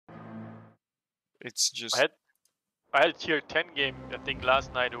It's just... I had a tier 10 game. I think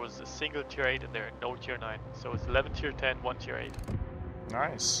last night it was a single tier 8 and there are no tier 9. So it's 11 tier 10, 1 tier 8.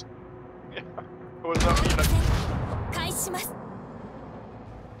 Nice. Yeah. It was not me like... 開始します。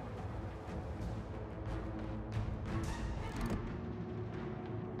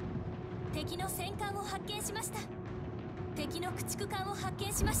敵の戦艦を発見しました。敵の駆逐艦を発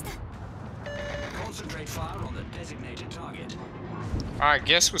見しました。 Concentrate fire on the designated target. I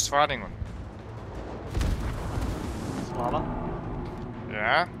guess who's fighting on? Smala?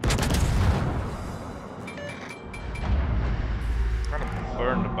 Yeah? I'm gonna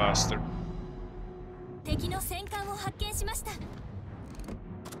burn the bastard. 敵の戦艦を発見しました。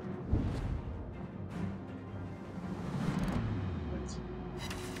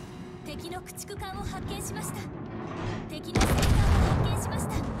敵の駆逐艦を発見しました。敵の戦艦を発見しまし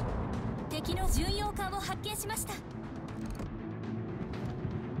た。敵の巡洋艦を発見しました。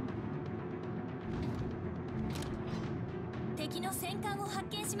敵の戦艦を発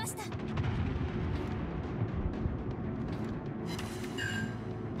見しました。主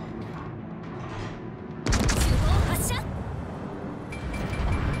砲発射。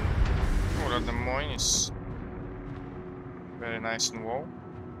 Oh, that the mine is very nice and well.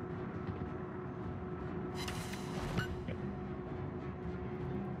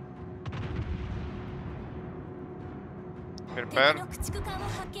 Prepare. 敵の駆逐艦を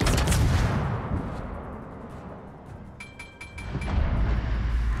発見しました。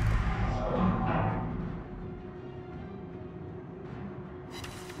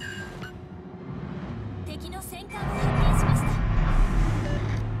 敵の戦艦を発見しました。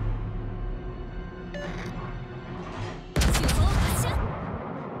主砲発射。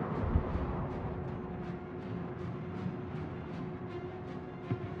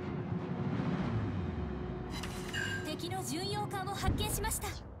敵の巡洋艦を発見しました。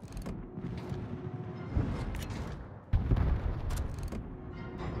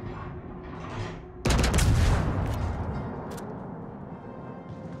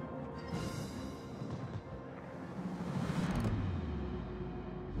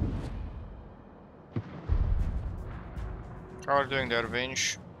 How are you doing there,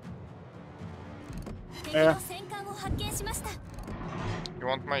 Vinch? 敵の戦艦を発見しました。 You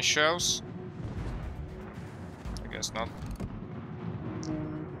want my shells? I guess not. 主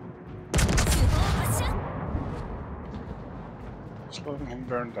砲発射。 Just letting him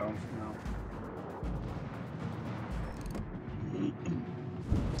burn down for now.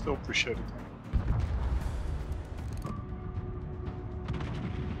 Still appreciate it.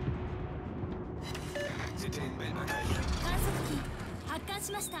 観測機発艦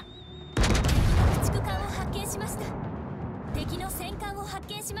しました。敵の駆逐艦を発見しました。敵の戦艦を発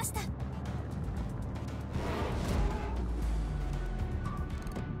見しました。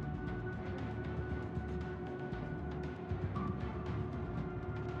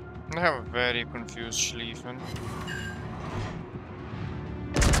 I have a very confused Schlieffen.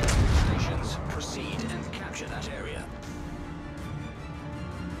 Stations, proceed and capture that area.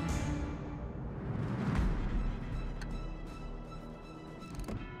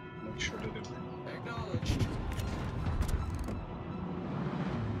 Make sure that it. Acknowledged.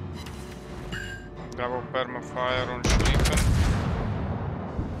 Double permafire on Schlieffen.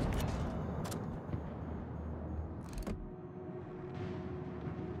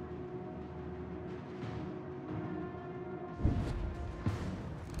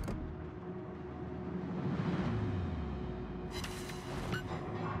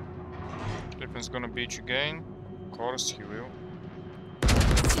 Schllieffen's gonna beach again. Of course he will. 主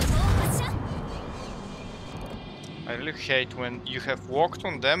砲発射。 I really hate when you have walked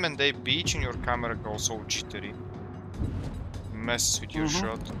on them and they beach and your camera goes all jittery. Messes with your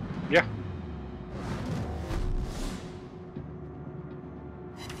shot. Yeah.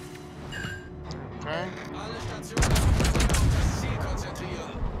 Okay. Alle Stationen auf das Ziel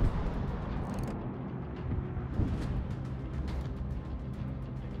konzentrieren.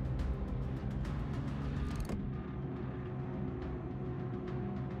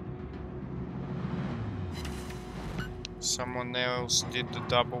 Someone else did the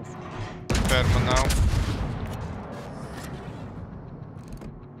double perma now.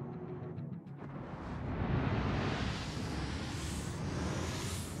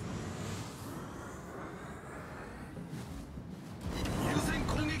 Using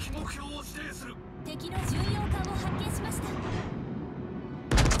攻撃目標を指定する。敵の巡洋艦を発見しました。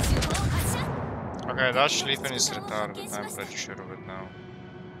主砲発射。 Okay, that Schlieffen is retarded, I'm pretty sure of it now.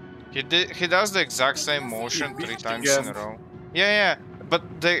 He does the exact same motion 3 times in a row. Yeah, but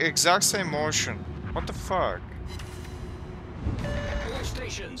the exact same motion. What the fuck? All stations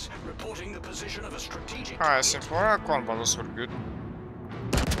Formations reporting the position of a strategic Ah, target. SM4 combos were good.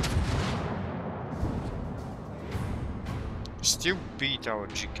 Still beat our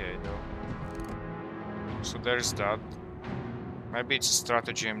GK though. So there's that. Maybe it's a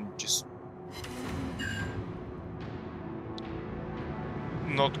strategy I'm just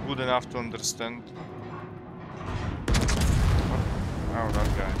not good enough to understand. Oh,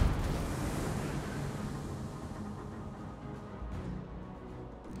 that guy.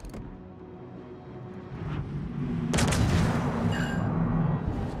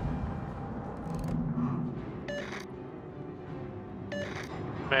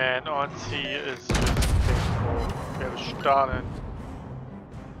 Man, on C is just painful. We have started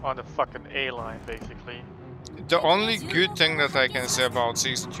on the fucking A line, basically. The only good thing that I can say about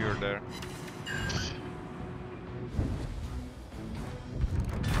C is that you're there.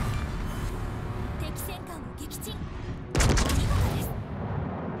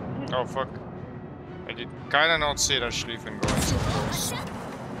 Oh fuck. I did kinda not see that Schlieffen going so close.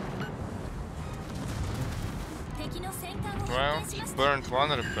 Well, he burned one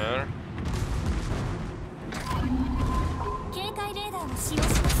repair.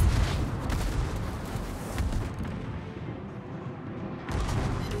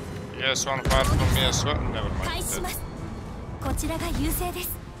 Yes, one fire from me as well. Never mind. Dead. こちらが優勢で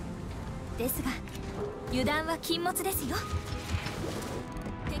す。ですが、油断は禁物ですよ。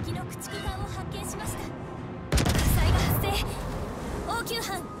敵の駆逐艦を発見しました。火災が発生。応急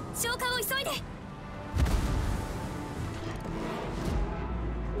班、消火を急いで。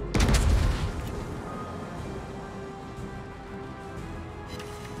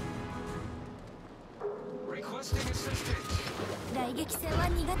雷撃戦は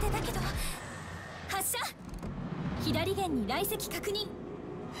苦手だけど、発射。左舷に雷石確認。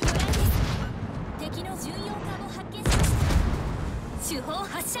魚雷です。敵の巡洋艦を発見しました。主砲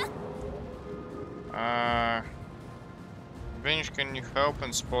発射。Vinch, can you help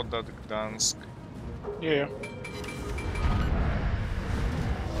and spot that Gdansk? Yeah. Yeah.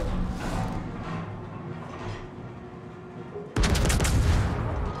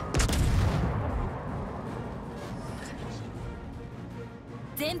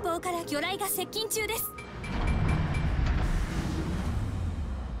 前方から魚雷が接近中です。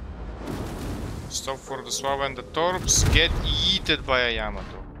Stop for the swab and the torps get yeeted by a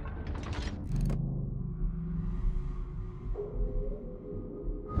Yamato.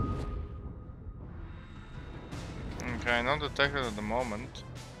 Okay, not detected at the moment.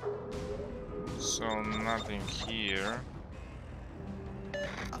 So nothing here.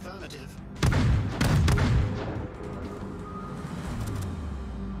 Affirmative.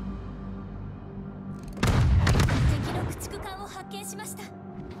 敵の駆逐艦を発見しました。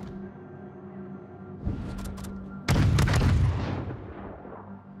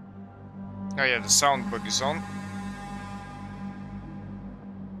Oh yeah, the sound bug is on.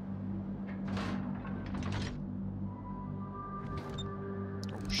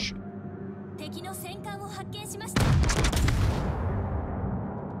 Oh shit. 敵の戦艦を発見しました。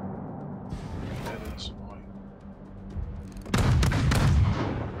 That is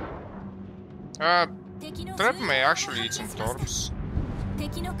fine. Trap may actually eat some torps.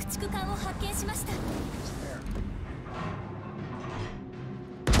 敵の駆逐艦を発見しました。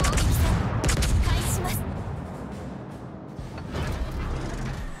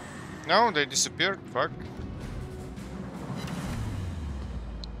 No, they disappeared. Fuck.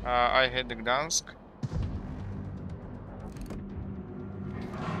 I hit the Gdansk.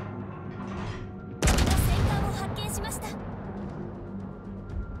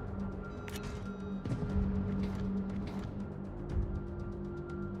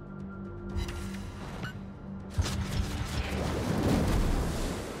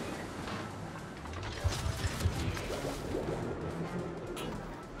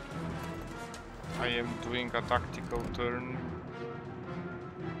 I am doing a tactical turn.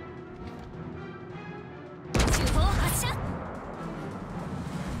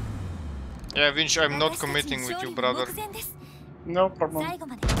 Yeah, Vinch, I'm not committing with you, brother. No problem.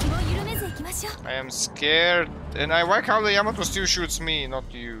 I am scared, and I like how the Yamato still shoots me,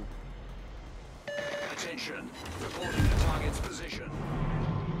 not you. Attention, reporting the target's position.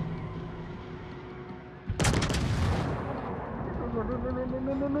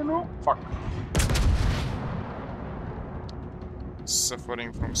 No. Fuck.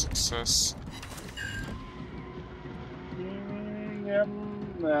 Suffering from success. Yeah,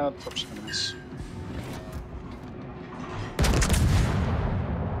 torps can miss.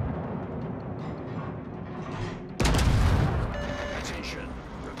 Attention,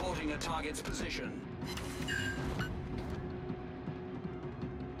 reporting a target's position.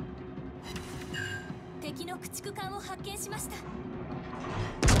 敵の駆逐艦を発見しました。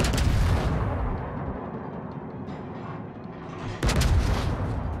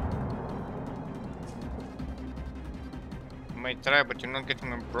 You may try, but you're not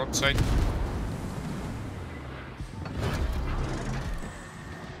getting a broadside.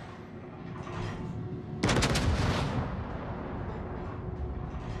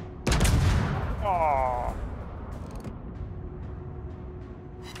 Oh.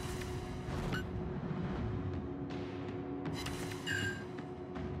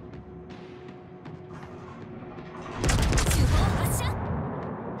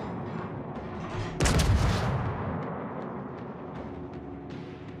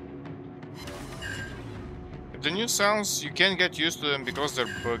 The new sounds, you can get used to them because they're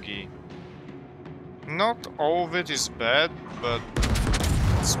buggy. Not all of it is bad, but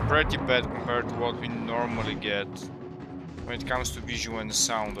it's pretty bad compared to what we normally get when it comes to visual and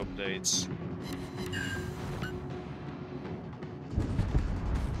sound updates.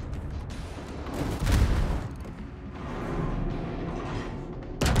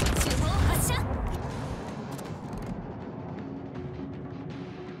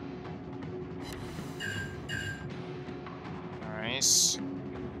 Nice.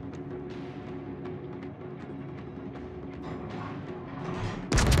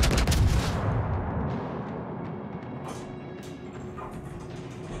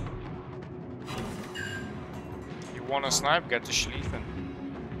 You wanna snipe? Get the Schlieffen.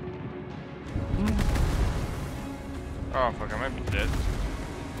 Oh fuck, I might be dead.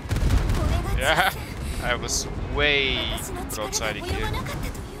 Yeah, I was way broadside here.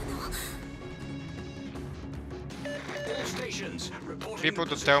 People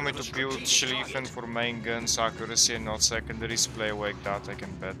to tell me to build Schlieffen for main guns accuracy and not secondaries play awake that, I can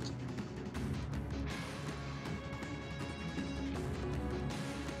bet.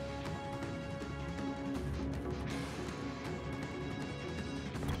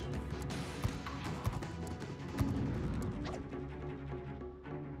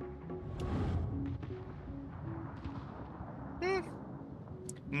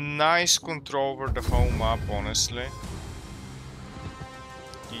 Nice control over the whole map, honestly.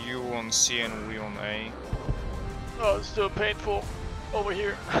 You on C and we on A. Oh, it's still painful over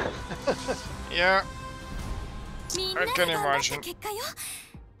here. Yeah, I can imagine.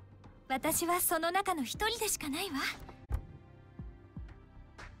 私はその中の一人でしかないわ。